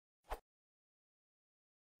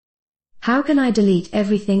How can I delete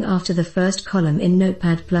everything after the first column in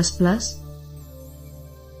Notepad++?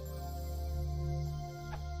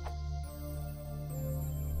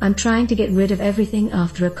 I'm trying to get rid of everything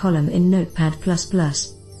after a column in Notepad++.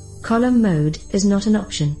 Column mode is not an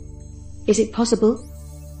option. Is it possible?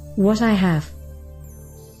 What I have.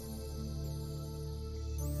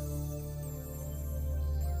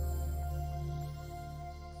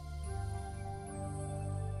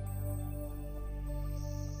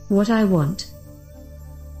 What I want.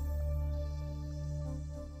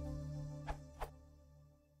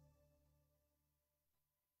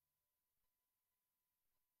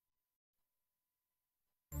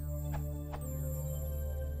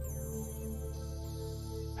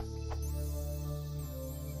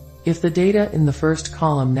 If the data in the first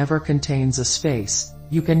column never contains a space,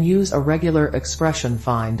 you can use a regular expression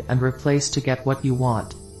find and replace to get what you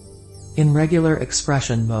want. In regular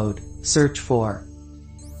expression mode, search for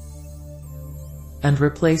and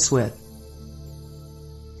replace with.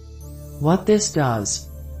 What this does.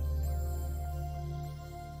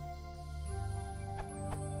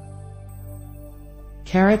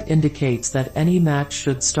 Caret indicates that any match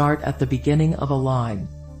should start at the beginning of a line.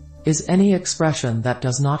 Is any expression that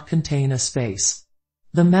does not contain a space.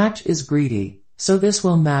 The match is greedy, so this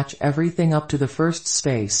will match everything up to the first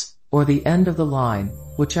space, or the end of the line,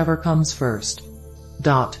 whichever comes first.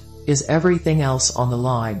 Dot is everything else on the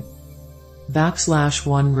line.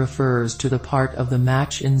 \1 refers to the part of the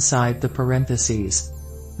match inside the parentheses.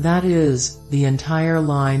 That is, the entire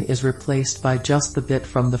line is replaced by just the bit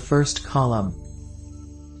from the first column.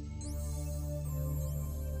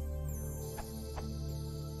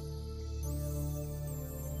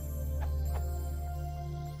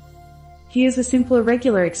 Here's a simpler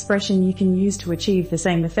regular expression you can use to achieve the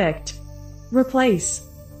same effect. Replace.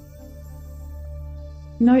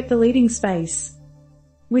 Note the leading space.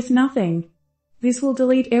 With nothing. This will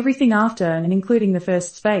delete everything after and including the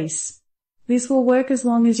first space. This will work as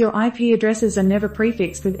long as your IP addresses are never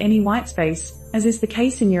prefixed with any whitespace, as is the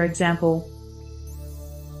case in your example.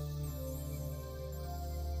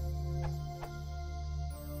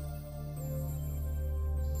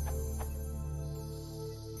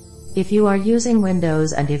 If you are using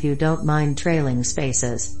Windows and if you don't mind trailing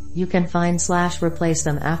spaces, you can find / replace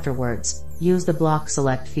them afterwards. Use the block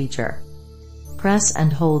select feature. Press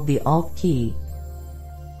and hold the Alt key.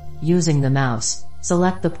 Using the mouse,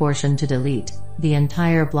 select the portion to delete the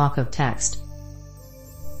entire block of text.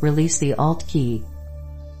 Release the Alt key.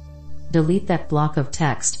 Delete that block of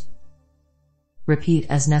text. Repeat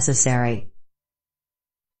as necessary.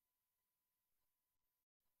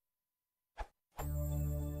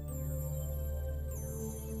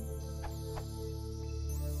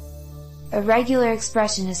 A regular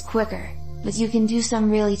expression is quicker, but you can do some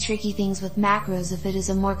really tricky things with macros if it is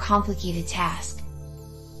a more complicated task.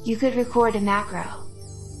 You could record a macro.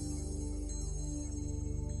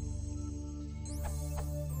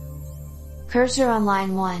 Cursor on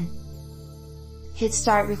line 1. Hit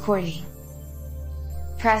start recording.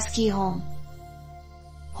 Press key home.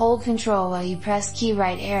 Hold Ctrl while you press key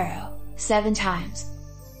right arrow, 7 times.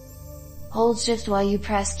 Hold Shift while you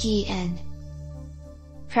press key end.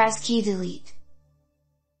 Press key delete.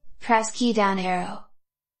 Press key down arrow.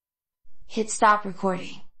 Hit stop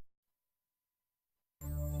recording.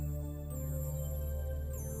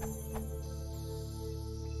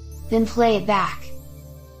 Then play it back.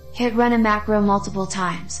 Hit run a macro multiple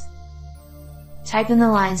times. Type in the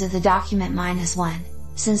lines of the document -1,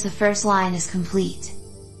 since the first line is complete.